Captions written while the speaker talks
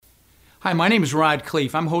Hi, my name is Rod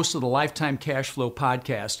Cleef. I'm host of the Lifetime Cash Flow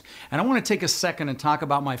podcast, and I want to take a second and talk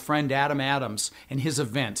about my friend Adam Adams and his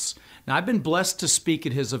events. Now, I've been blessed to speak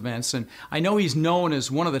at his events, and I know he's known as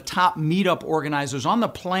one of the top meetup organizers on the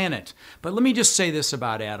planet. But let me just say this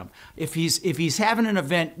about Adam. If he's having an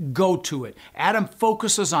event, go to it. Adam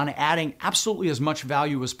focuses on adding absolutely as much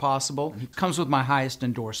value as possible. He comes with my highest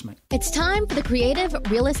endorsement. It's time for the Creative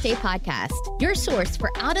Real Estate Podcast, your source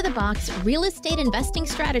for out-of-the-box real estate investing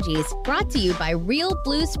strategies, brought to you by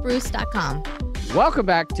RealBlueSpruce.com. Welcome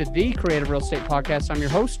back to the Creative Real Estate Podcast. I'm your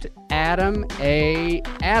host, Adam A.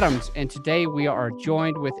 Adams, and today we are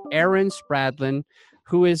joined with Erin Spradlin,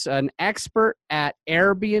 who is an expert at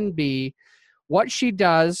Airbnb. What she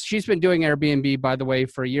does, she's been doing Airbnb, by the way,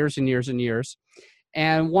 for years and years and years.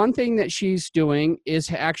 And one thing that she's doing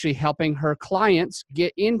is actually helping her clients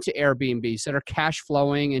get into Airbnbs that are cash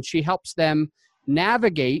flowing, and she helps them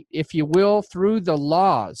navigate, if you will, through the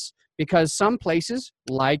laws. Because some places,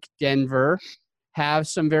 like Denver, have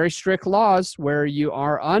some very strict laws where you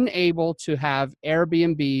are unable to have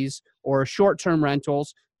Airbnbs or short-term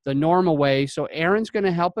rentals the normal way. So Erin's going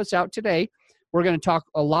to help us out today. We're going to talk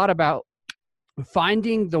a lot about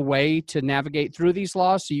finding the way to navigate through these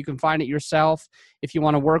laws so you can find it yourself. If you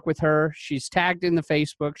want to work with her, she's tagged in the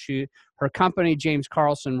Facebook. Her company, James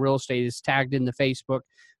Carlson Real Estate, is tagged in the Facebook.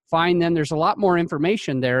 Find them. There's a lot more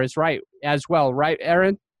information there as well. Right,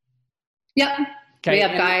 Erin? Yep. Okay. We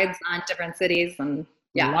have guides on different cities and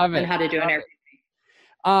and how to do an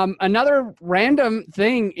Airbnb. Another random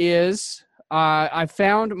thing is I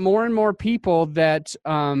found more and more people that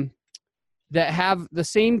have the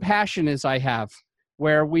same passion as I have,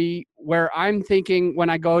 where I'm thinking when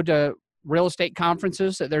I go to real estate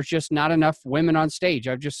conferences that there's just not enough women on stage.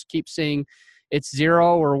 I just keep seeing it's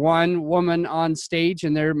 0 or 1 woman on stage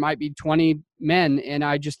and there might be 20 men. And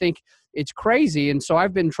I just think it's crazy. And so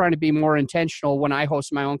I've been trying to be more intentional when I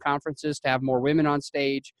host my own conferences to have more women on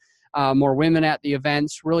stage, more women at the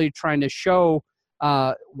events, really trying to show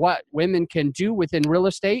what women can do within real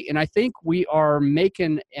estate. And I think we are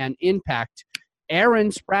making an impact.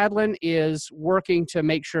 Erin Spradlin is working to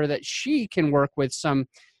make sure that she can work with some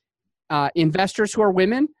investors who are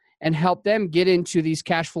women and help them get into these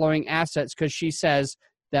cash flowing assets, because she says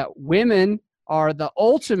that women are the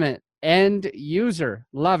ultimate end user.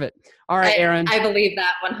 Love it. All right, Erin. I believe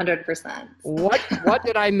that 100%. What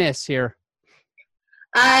did I miss here?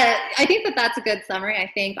 I think that's a good summary.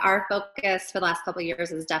 I think our focus for the last couple of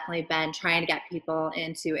years has definitely been trying to get people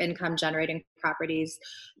into income generating properties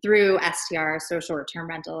through STR, so short-term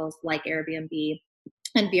rentals like Airbnb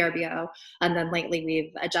and VRBO. And then lately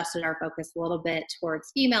we've adjusted our focus a little bit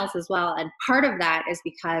towards females as well. And part of that is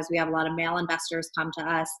because we have a lot of male investors come to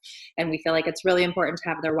us and we feel like it's really important to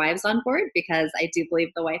have their wives on board, because I do believe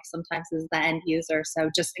the wife sometimes is the end user. So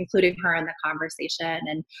just including her in the conversation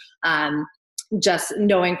and just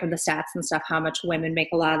knowing from the stats and stuff how much women make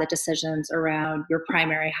a lot of the decisions around your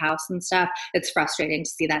primary house and stuff, it's frustrating to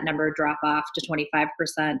see that number drop off to 25%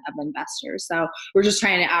 of investors. So we're just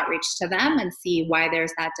trying to outreach to them and see why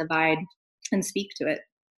there's that divide and speak to it.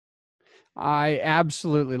 I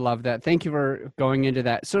absolutely love that. Thank you for going into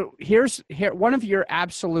that. So here one of your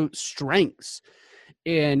absolute strengths,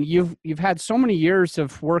 and you've had so many years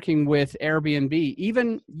of working with Airbnb.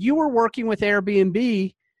 Even you were working with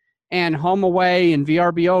Airbnb and HomeAway and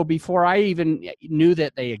VRBO before I even knew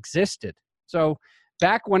that they existed. So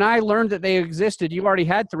back when I learned that they existed, you already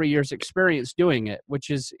had 3 years experience doing it, which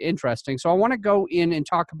is interesting. So I want to go in and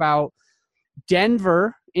talk about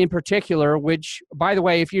Denver in particular, which, by the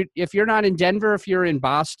way, if you're not in Denver, if you're in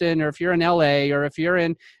Boston, or if you're in LA, or if you're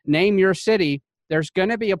in name your city, there's going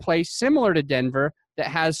to be a place similar to Denver that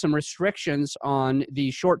has some restrictions on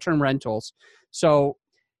the short-term rentals. So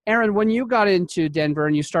Erin, when you got into Denver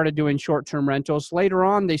and you started doing short-term rentals, later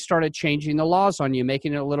on they started changing the laws on you,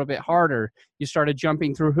 making it a little bit harder. You started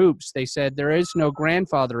jumping through hoops. They said there is no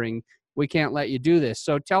grandfathering. We can't let you do this.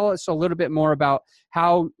 So tell us a little bit more about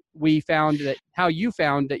how you found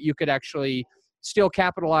that you could actually still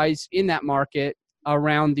capitalize in that market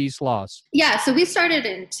around these laws. Yeah, so we started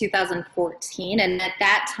in 2014, and at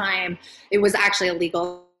that time it was actually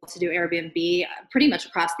illegal to do Airbnb pretty much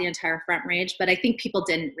across the entire Front Range, but I think people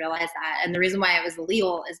didn't realize that. And the reason why it was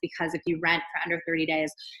illegal is because if you rent for under 30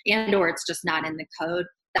 days and or it's just not in the code,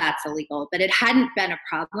 that's illegal. But it hadn't been a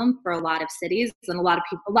problem for a lot of cities, and a lot of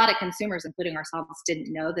people, a lot of consumers, including ourselves,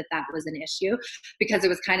 didn't know that that was an issue because it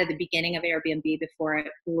was kind of the beginning of Airbnb before it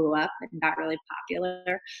blew up and got really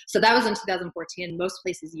popular. So that was in 2014. Most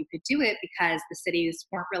places you could do it because the cities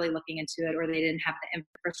weren't really looking into it, or they didn't have the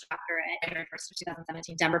infrastructure. In January 1st of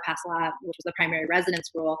 2017, Denver passed a law, which was the primary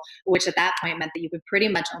residence rule, which at that point meant that you could pretty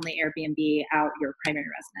much only Airbnb out your primary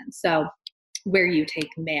residence. So where you take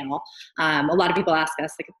mail. A lot of people ask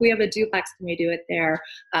us, like, if we have a duplex, can we do it there?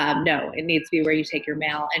 No, it needs to be where you take your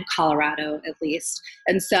mail, in Colorado at least.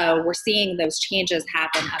 And so we're seeing those changes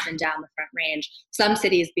happen up and down the Front Range. Some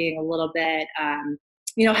cities being a little bit,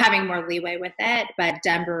 having more leeway with it, but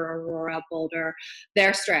Denver, Aurora, Boulder,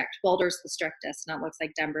 they're strict. Boulder's the strictest, and it looks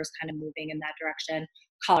like Denver's kind of moving in that direction.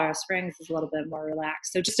 Colorado Springs is a little bit more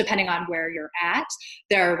relaxed. So just depending on where you're at,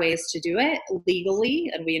 there are ways to do it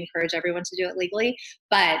legally, and we encourage everyone to do it legally,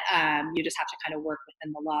 but you just have to kind of work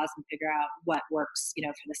within the laws and figure out what works,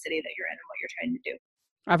 for the city that you're in and what you're trying to do.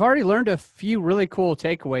 I've already learned a few really cool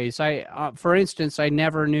takeaways. For instance, I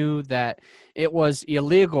never knew that it was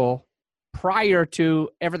illegal prior to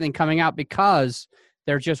everything coming out because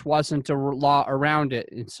there just wasn't a law around it.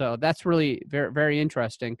 And so that's really very, very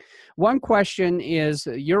interesting. One question is,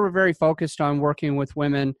 you're very focused on working with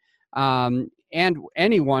women and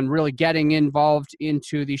anyone really getting involved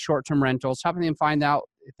into these short-term rentals, helping them find out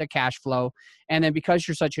the cash flow. And then because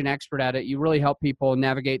you're such an expert at it, you really help people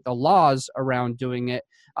navigate the laws around doing it.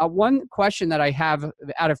 One question that I have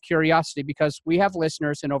out of curiosity, because we have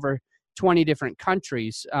listeners in over 20 different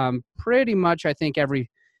countries, pretty much, I think,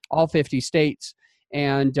 all 50 states,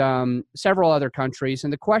 and several other countries.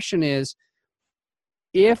 And the question is,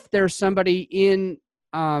 if there's somebody in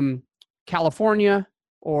California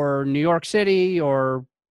or New York City or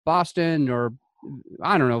Boston or,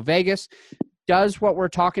 I don't know, Vegas, does what we're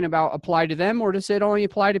talking about apply to them, or does it only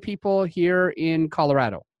apply to people here in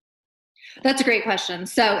Colorado? That's a great question.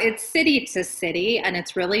 So it's city to city, and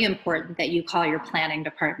it's really important that you call your planning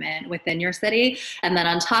department within your city. And then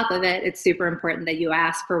on top of it, it's super important that you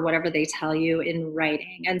ask for whatever they tell you in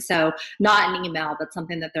writing. And so not an email, but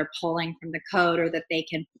something that they're pulling from the code, or that they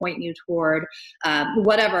can point you toward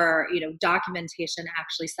whatever, documentation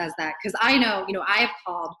actually says that. Because I know, I have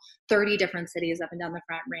called 30 different cities up and down the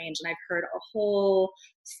Front Range, and I've heard a whole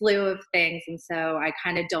slew of things, and so I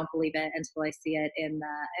kind of don't believe it until I see it in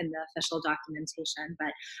the official documentation.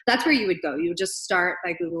 But that's where you would go. You would just start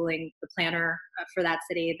by Googling the planner for that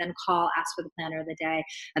city, then ask for the planner of the day,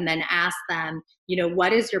 and then ask them,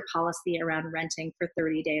 what is your policy around renting for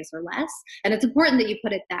 30 days or less? And it's important that you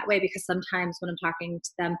put it that way, because sometimes when I'm talking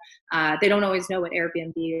to them, they don't always know what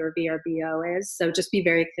Airbnb or VRBO is. So just be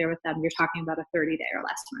very clear with them. You're talking about a 30-day or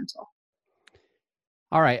less rental.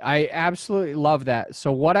 All right. I absolutely love that.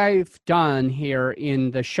 So what I've done here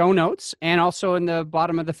in the show notes, and also in the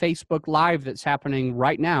bottom of the Facebook Live that's happening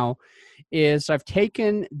right now, is I've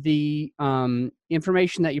taken the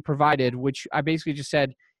information that you provided, which I basically just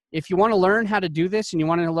said, if you want to learn how to do this, and you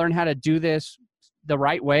want to learn how to do this the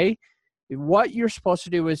right way, what you're supposed to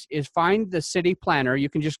do is find the city planner. You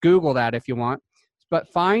can just Google that if you want, but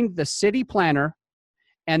find the city planner.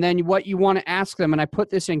 And then what you want to ask them, and I put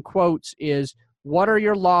this in quotes, is, what are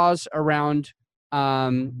your laws around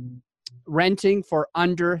renting for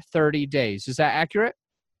under 30 days? Is that accurate?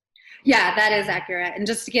 Yeah, that is accurate. And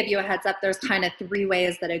just to give you a heads up, there's kind of three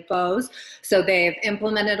ways that it goes. So they've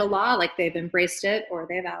implemented a law, like they've embraced it, or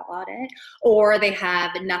they've outlawed it, or they have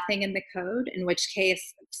nothing in the code, in which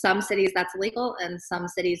case some cities that's illegal, and some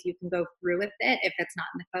cities you can go through with it if it's not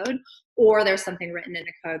in the code, or there's something written in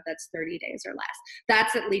a code that's 30 days or less.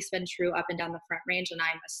 That's at least been true up and down the Front Range, and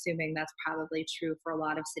I'm assuming that's probably true for a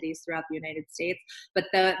lot of cities throughout the United States. But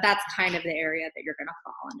that's kind of the area that you're going to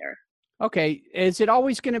fall under. Okay. Is it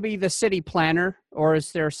always going to be the city planner, or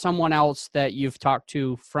is there someone else that you've talked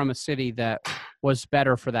to from a city that was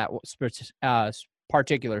better for that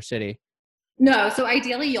particular city? No. So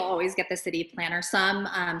ideally, you'll always get the city planner. Some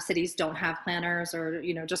cities don't have planners, or,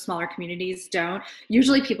 just smaller communities don't.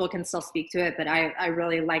 Usually people can still speak to it, but I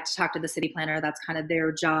really like to talk to the city planner. That's kind of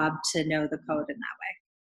their job, to know the code in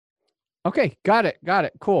that way. Okay. Got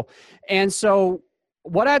it. Cool. And so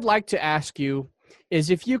what I'd like to ask you is,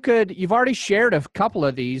 if you could, you've already shared a couple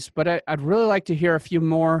of these, but I'd really like to hear a few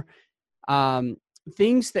more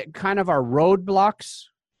things that kind of are roadblocks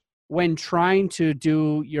when trying to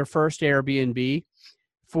do your first Airbnb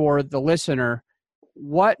for the listener.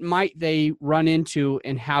 What might they run into,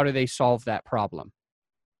 and how do they solve that problem?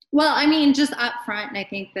 Well, I mean, just upfront, and I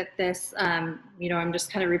think that this, I'm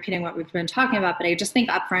just kind of repeating what we've been talking about, but I just think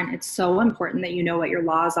upfront, it's so important that you know what your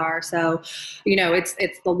laws are. So,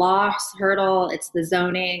 it's the loss hurdle, it's the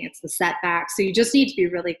zoning, it's the setback. So you just need to be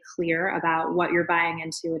really clear about what you're buying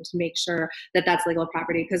into and to make sure that that's legal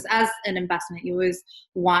property. Because as an investment, you always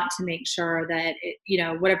want to make sure that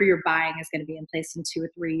whatever you're buying is going to be in place in 2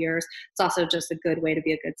 or 3 years. It's also just a good way to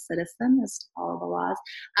be a good citizen, is to follow the laws.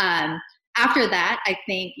 After that, I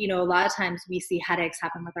think, a lot of times we see headaches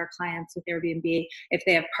happen with our clients with Airbnb if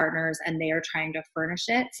they have partners and they are trying to furnish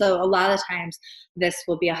it. So a lot of times this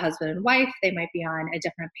will be a husband and wife. They might be on a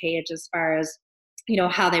different page as far as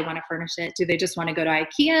how they want to furnish it. Do they just want to go to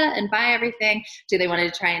IKEA and buy everything? Do they want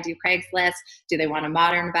to try and do Craigslist? Do they want a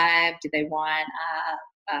modern vibe? Do they want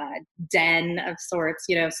den of sorts?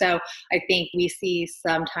 So I think we see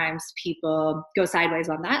sometimes people go sideways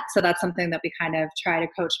on that. So that's something that we kind of try to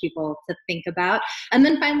coach people to think about. And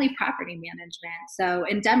then finally, property management. So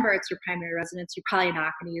in Denver, it's your primary residence. You're probably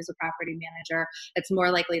not going to use a property manager. It's more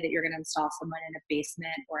likely that you're going to install someone in a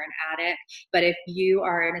basement or an attic. But if you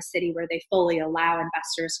are in a city where they fully allow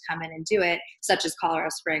investors to come in and do it, such as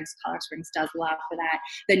Colorado Springs does allow for that,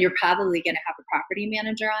 then you're probably going to have a property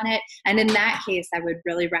manager on it. And in that case, I would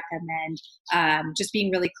really recommend just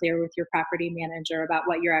being really clear with your property manager about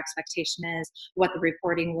what your expectation is, what the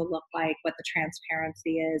reporting will look like, what the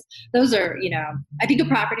transparency is. Those are, I think a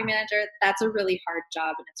property manager, that's a really hard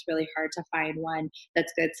job, and it's really hard to find one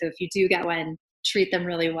that's good. So if you do get one, treat them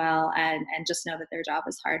really well and just know that their job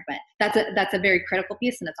is hard. But that's a very critical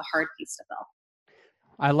piece, and it's a hard piece to fill.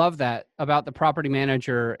 I love that about the property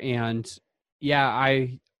manager. And yeah,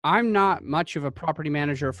 I'm not much of a property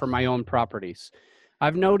manager for my own properties.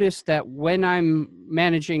 I've noticed that when I'm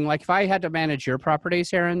managing, like if I had to manage your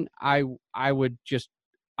properties, Aaron, I would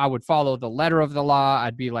follow the letter of the law.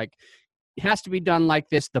 I'd be like, it has to be done like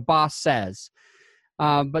this, the boss says.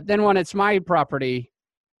 But then when it's my property,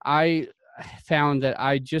 I found that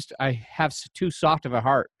I have too soft of a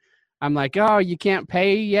heart. I'm like, oh, you can't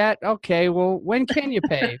pay yet? Okay, well, when can you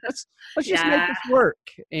pay? Let's just make this work.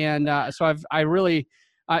 And so I really,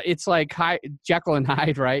 it's like Jekyll and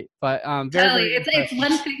Hyde, right? But totally, it's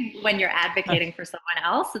one thing when you're advocating for someone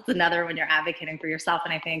else. It's another when you're advocating for yourself.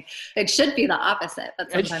 And I think it should be the opposite. But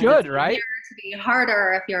sometimes it should, right? To be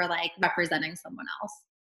harder if you're like representing someone else.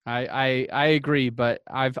 I agree, but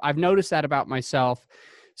I've noticed that about myself.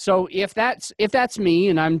 So if that's me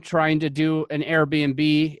and I'm trying to do an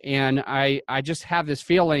Airbnb and I just have this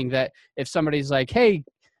feeling that if somebody's like, hey,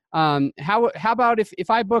 how about if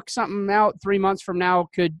I book something out 3 months from now,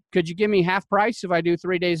 could you give me half price if I do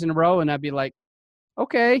 3 days in a row? And I'd be like,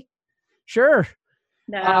 okay, sure.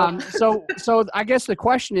 No. So I guess the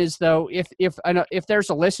question is though, if there's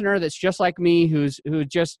a listener that's just like me, who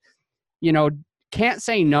just, can't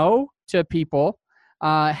say no to people,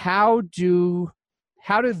 how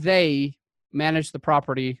do they manage the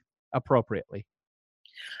property appropriately?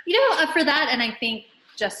 For that, and I think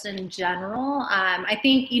just in general, I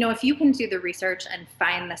think, if you can do the research and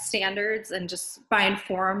find the standards and just find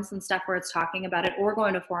forums and stuff where it's talking about it, or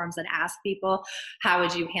going to forums and ask people, how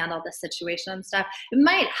would you handle this situation and stuff, it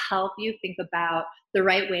might help you think about the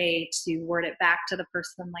right way to word it back to the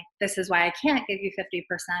person. Like, this is why I can't give you 50%,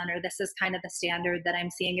 or this is kind of the standard that I'm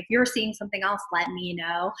seeing. If you're seeing something else, let me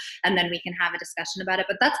know, and then we can have a discussion about it.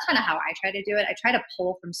 But that's kind of how I try to do it. I try to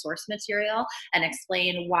pull from source material and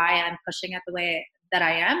explain why I'm pushing it the way that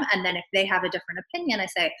I am. And then if they have a different opinion, I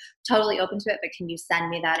say, totally open to it, but can you send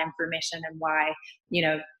me that information and why,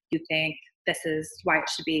 you think this is why it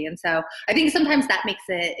should be. And so I think sometimes that makes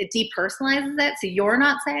it depersonalizes it. So you're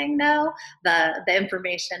not saying no, the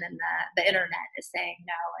information and the internet is saying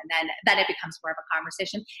no. And then it becomes more of a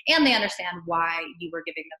conversation, and they understand why you were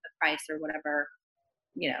giving them the price or whatever,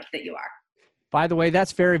 that you are. By the way,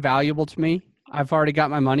 that's very valuable to me. I've already got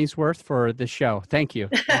my money's worth for this show. Thank you.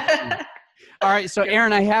 All right. So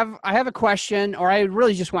Aaron, I have a question, or I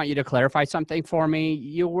really just want you to clarify something for me.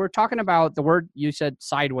 You were talking about the word, you said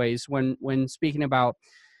sideways when speaking about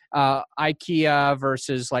IKEA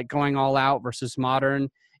versus like going all out versus modern.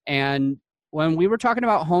 And when we were talking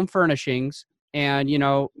about home furnishings and,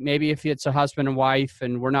 maybe if it's a husband and wife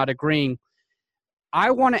and we're not agreeing,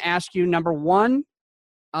 I want to ask you, number one,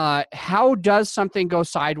 how does something go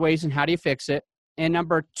sideways and how do you fix it? And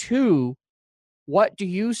number two, what do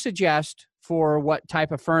you suggest for what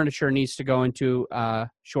type of furniture needs to go into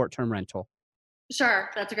short-term rental? Sure.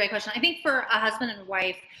 That's a great question. I think for a husband and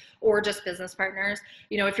wife or just business partners,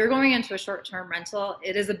 if you're going into a short-term rental,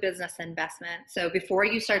 it is a business investment. So before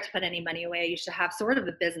you start to put any money away, you should have sort of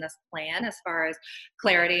a business plan as far as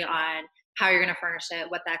clarity on how you're going to furnish it,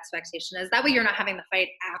 what the expectation is. That way you're not having the fight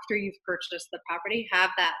after you've purchased the property. Have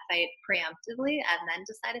that fight preemptively and then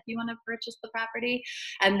decide if you want to purchase the property.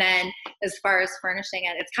 And then as far as furnishing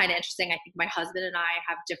it, it's kind of interesting. I think my husband and I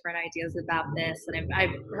have different ideas about this. And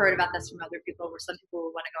I've heard about this from other people, where some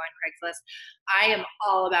people want to go on Craigslist. I am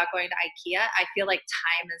all about going to IKEA. I feel like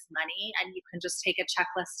time is money, and you can just take a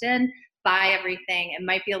checklist in, buy everything. It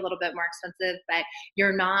might be a little bit more expensive, but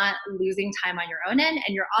you're not losing time on your own end,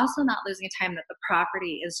 and you're also not losing time that the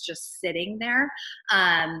property is just sitting there,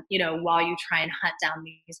 while you try and hunt down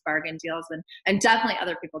these bargain deals. And definitely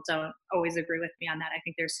other people don't always agree with me on that. I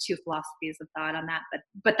think there's two philosophies of thought on that,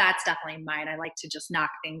 but that's definitely mine. I like to just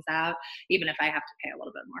knock things out, even if I have to pay a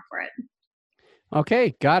little bit more for it.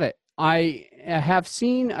 Okay, got it. I have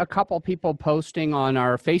seen a couple people posting on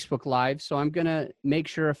our Facebook Live, so I'm going to make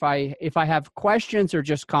sure if I have questions or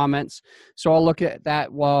just comments, so I'll look at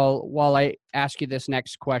that while I ask you this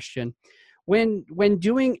next question. When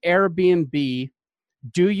doing Airbnb,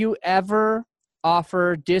 do you ever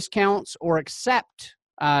offer discounts or accept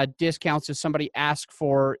discounts if somebody asks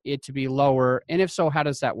for it to be lower? And if so, how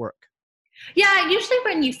does that work? Yeah, usually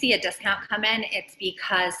when you see a discount come in, it's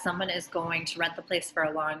because someone is going to rent the place for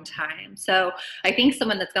a long time. So I think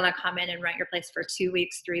someone that's going to come in and rent your place for 2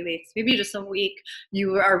 weeks, 3 weeks, maybe just a week,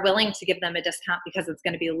 you are willing to give them a discount because it's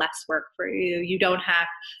going to be less work for you. You don't have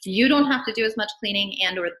to do as much cleaning,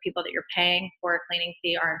 and or the people that you're paying for a cleaning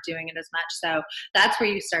fee aren't doing it as much. So that's where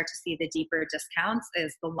you start to see the deeper discounts,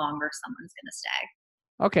 is the longer someone's going to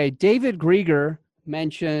stay. Okay, David Grieger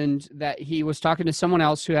mentioned that he was talking to someone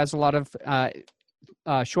else who has a lot of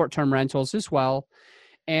short-term rentals as well.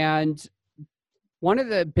 And one of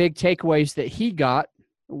the big takeaways that he got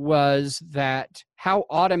was that how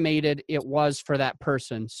automated it was for that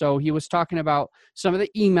person. So he was talking about some of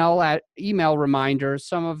the email reminders,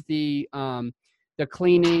 some of the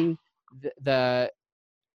cleaning, and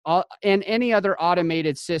any other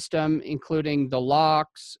automated system, including the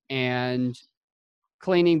locks and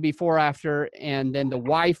cleaning before, after, and then the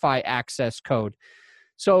Wi-Fi access code.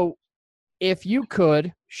 So if you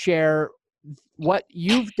could share what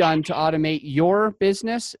you've done to automate your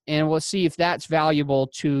business, and we'll see if that's valuable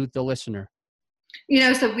to the listener.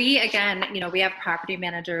 So we have property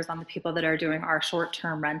managers on the people that are doing our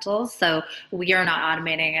short-term rentals. So we are not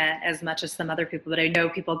automating it as much as some other people, but I know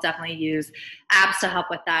people definitely use apps to help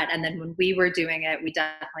with that. And then when we were doing it, we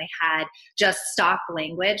definitely had just stock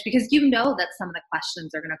language, because that some of the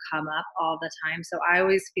questions are going to come up all the time. So I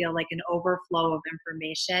always feel like an overflow of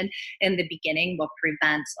information in the beginning will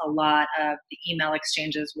prevent a lot of the email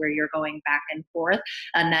exchanges where you're going back and forth.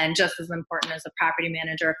 And then just as important as a property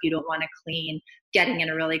manager, if you don't want to clean, getting in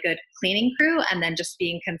a really good cleaning crew, and then just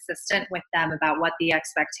being consistent with them about what the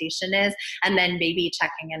expectation is, and then maybe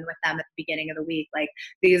checking in with them at the beginning of the week, like,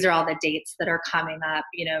 these are all the dates that are coming up,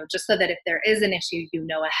 just so that if there is an issue,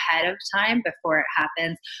 ahead of time before it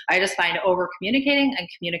happens. I just find over communicating and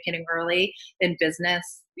communicating early in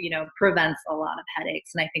business, prevents a lot of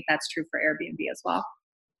headaches. And I think that's true for Airbnb as well.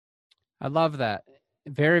 I love that.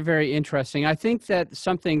 Very, very interesting. I think that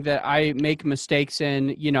something that I make mistakes in,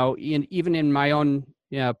 even in my own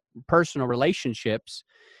personal relationships,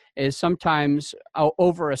 is sometimes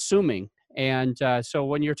over assuming. And so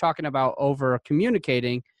when you're talking about over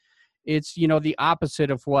communicating, it's, the opposite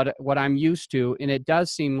of what I'm used to. And it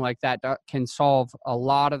does seem like that can solve a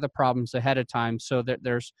lot of the problems ahead of time, so that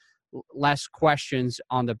there's less questions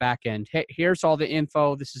on the back end. Hey, here's all the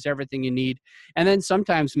info. This is everything you need. And then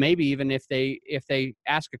sometimes maybe even if they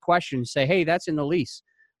ask a question, say, hey, that's in the lease,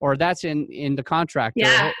 or that's in the contract.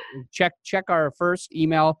 Yeah. Or, check our first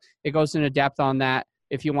email. It goes into depth on that.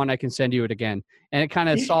 If you want, I can send you it again. And it kind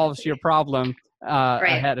of solves your problem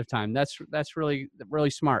right ahead of time. That's really, really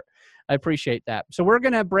smart. I appreciate that. So we're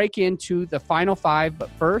going to break into the final 5, but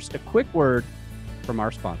first, a quick word from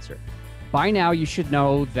our sponsor. By now, you should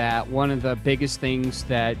know that one of the biggest things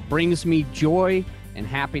that brings me joy and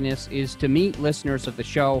happiness is to meet listeners of the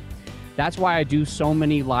show. That's why I do so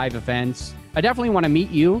many live events. I definitely want to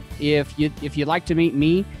meet you. If you'd like to meet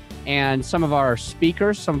me and some of our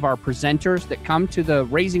speakers, some of our presenters that come to the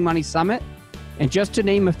Raising Money Summit. And just to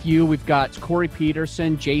name a few, we've got Corey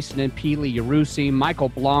Peterson, Jason and Pili Yarusi, Michael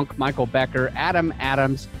Blanc, Michael Becker, Adam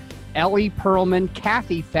Adams, Ellie Perlman,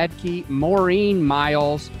 Kathy Fedke, Maureen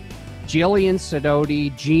Miles, Jillian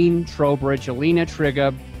Sidoti, Jean Trowbridge, Alina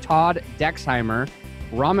Trigub, Todd Dexheimer,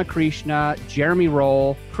 Ramakrishna, Jeremy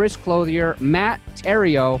Roll, Chris Clothier, Matt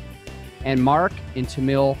Terrio, and Mark and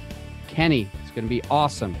Tamil Kenny. It's going to be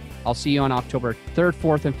awesome. I'll see you on October 3rd,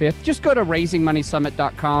 4th, and 5th. Just go to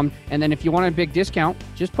raisingmoneysummit.com. And then if you want a big discount,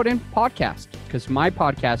 just put in podcast, because my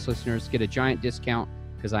podcast listeners get a giant discount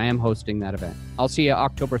because I am hosting that event. I'll see you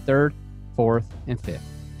October 3rd, 4th, and 5th.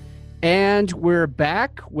 And we're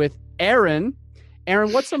back with Erin.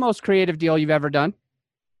 Erin, what's the most creative deal you've ever done?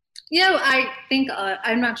 I think,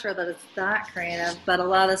 I'm not sure that it's that creative, but a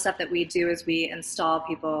lot of the stuff that we do is we install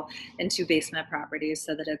people into basement properties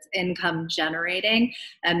so that it's income generating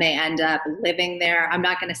and they end up living there. I'm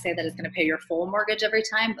not going to say that it's going to pay your full mortgage every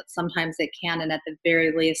time, but sometimes it can. And at the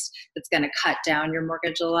very least, it's going to cut down your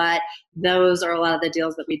mortgage a lot. Those are a lot of the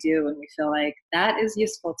deals that we do. And we feel like that is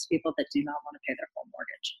useful to people that do not want to pay their full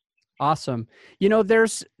mortgage. Awesome.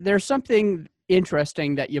 There's something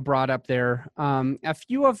interesting that you brought up there. A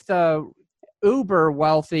few of the uber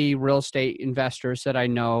wealthy real estate investors that I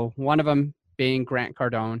know, one of them being Grant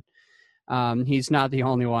Cardone. He's not the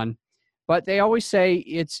only one, but they always say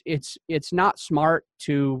it's not smart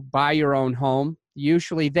to buy your own home.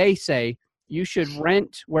 Usually they say you should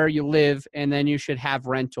rent where you live and then you should have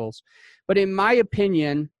rentals. But in my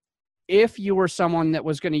opinion, if you were someone that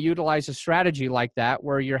was going to utilize a strategy like that,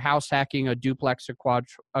 where you're house hacking a duplex,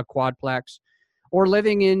 a quadplex, or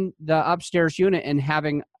living in the upstairs unit and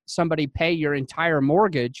having somebody pay your entire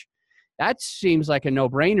mortgage, that seems like a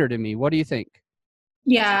no-brainer to me. What do you think?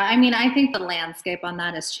 Yeah, I think the landscape on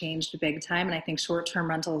that has changed big time. And I think short-term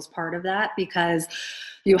rental is part of that because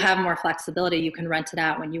you have more flexibility. You can rent it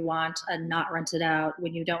out when you want and not rent it out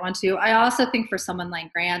when you don't want to. I also think for someone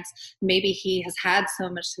like Grant, maybe he has had so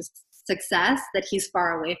much success that he's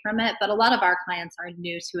far away from it. But a lot of our clients are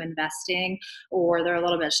new to investing or they're a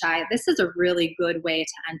little bit shy. This is a really good way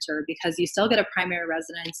to enter because you still get a primary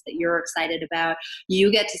residence that you're excited about.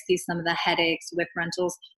 You get to see some of the headaches with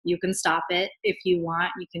rentals. You can stop it if you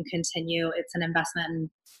want. You can continue. It's an investment. And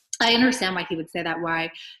I understand why he would say that,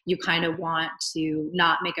 why you kind of want to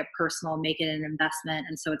not make it personal, make it an investment.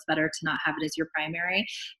 And so it's better to not have it as your primary.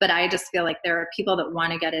 But I just feel like there are people that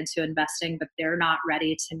want to get into investing, but they're not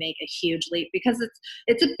ready to make a huge leap because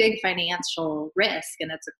it's a big financial risk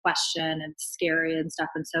and it's a question and it's scary and stuff.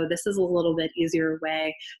 And so this is a little bit easier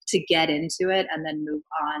way to get into it and then move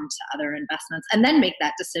on to other investments and then make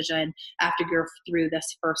that decision after you're through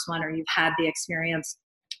this first one or you've had the experience,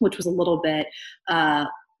 which was a little bit,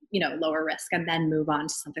 lower risk and then move on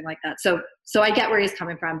to something like that. So I get where he's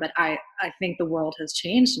coming from, but I think the world has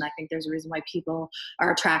changed and I think there's a reason why people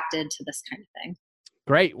are attracted to this kind of thing.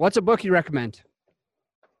 Great. What's a book you recommend?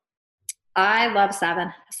 I love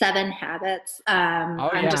Seven Habits.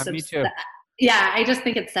 Me too. Yeah, I just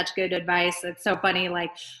think it's such good advice. It's so funny.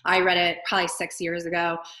 Like I read it probably 6 years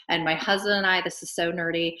ago and my husband and I, this is so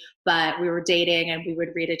nerdy, but we were dating and we would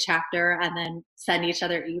read a chapter and then send each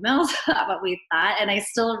other emails about what we thought. And I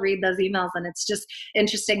still read those emails and it's just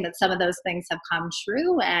interesting that some of those things have come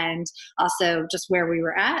true and also just where we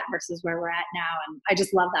were at versus where we're at now. And I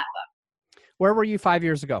just love that book. Where were you 5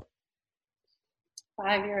 years ago?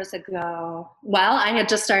 5 years ago. Well, I had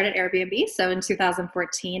just started Airbnb. So in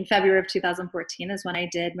 2014, February of 2014 is when I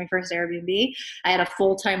did my first Airbnb. I had a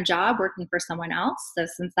full-time job working for someone else. So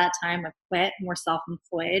since that time, I've quit, more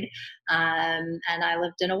self-employed, and I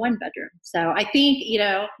lived in a one-bedroom. So I think,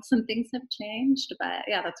 some things have changed, but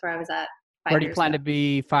yeah, that's where I was at 5 years ago. Where do you plan to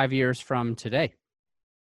be 5 years from today?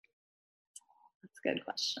 That's a good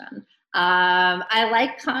question. I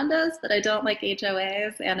like condos, but I don't like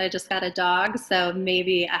HOAs, and I just got a dog, so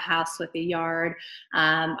maybe a house with a yard.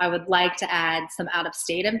 I would like to add some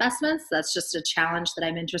out-of-state investments. That's just a challenge that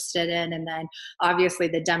I'm interested in. And then obviously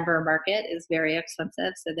the Denver market is very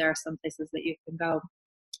expensive, so there are some places that you can go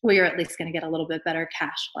where you're at least going to get a little bit better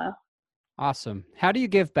cash flow. Awesome. How do you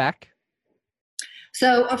give back?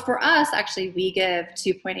 So for us, actually, we give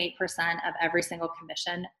 2.8% of every single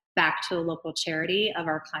commission back to a local charity of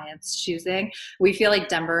our clients' choosing. We feel like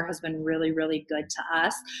Denver has been really, really good to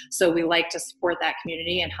us. So we like to support that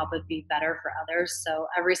community and help it be better for others. So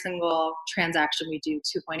every single transaction we do,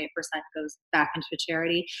 2.8% goes back into a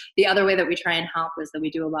charity. The other way that we try and help is that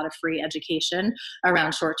we do a lot of free education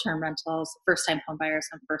around short-term rentals, first-time home buyers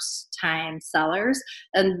and first-time sellers.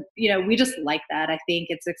 And, we just like that. I think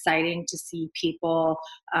it's exciting to see people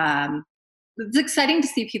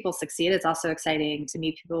succeed. It's also exciting to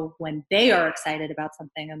meet people when they are excited about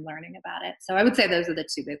something and learning about it. So I would say those are the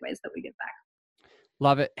two big ways that we give back.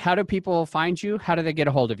 Love it. How do people find you? How do they get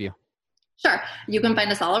a hold of you? Sure. You can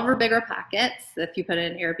find us all over Bigger Pockets. If you put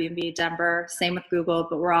in Airbnb Denver, same with Google,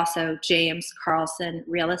 but we're also James Carlson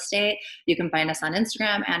Real Estate. You can find us on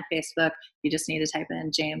Instagram and Facebook. You just need to type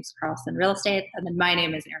in James Carlson Real Estate. And then my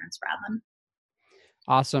name is Erin Spradlin.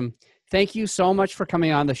 Awesome. Thank you so much for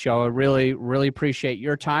coming on the show. I really, really appreciate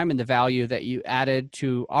your time and the value that you added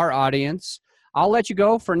to our audience. I'll let you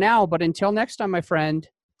go for now, but until next time, my friend,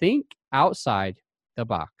 think outside the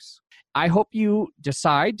box. I hope you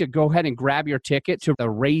decide to go ahead and grab your ticket to the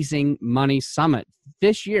Raising Money Summit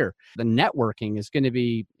this year. The networking is going to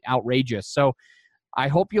be outrageous. So I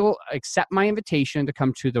hope you'll accept my invitation to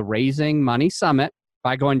come to the Raising Money Summit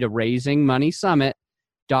by going to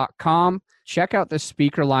raisingmoneysummit.com. Check out the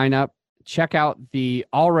speaker lineup. Check out the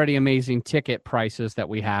already amazing ticket prices that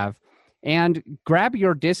we have, and grab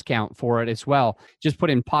your discount for it as well. Just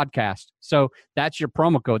put in podcast. So that's your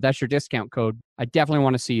promo code. That's your discount code. I definitely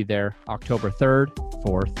want to see you there October 3rd,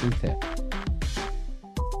 4th, and 5th.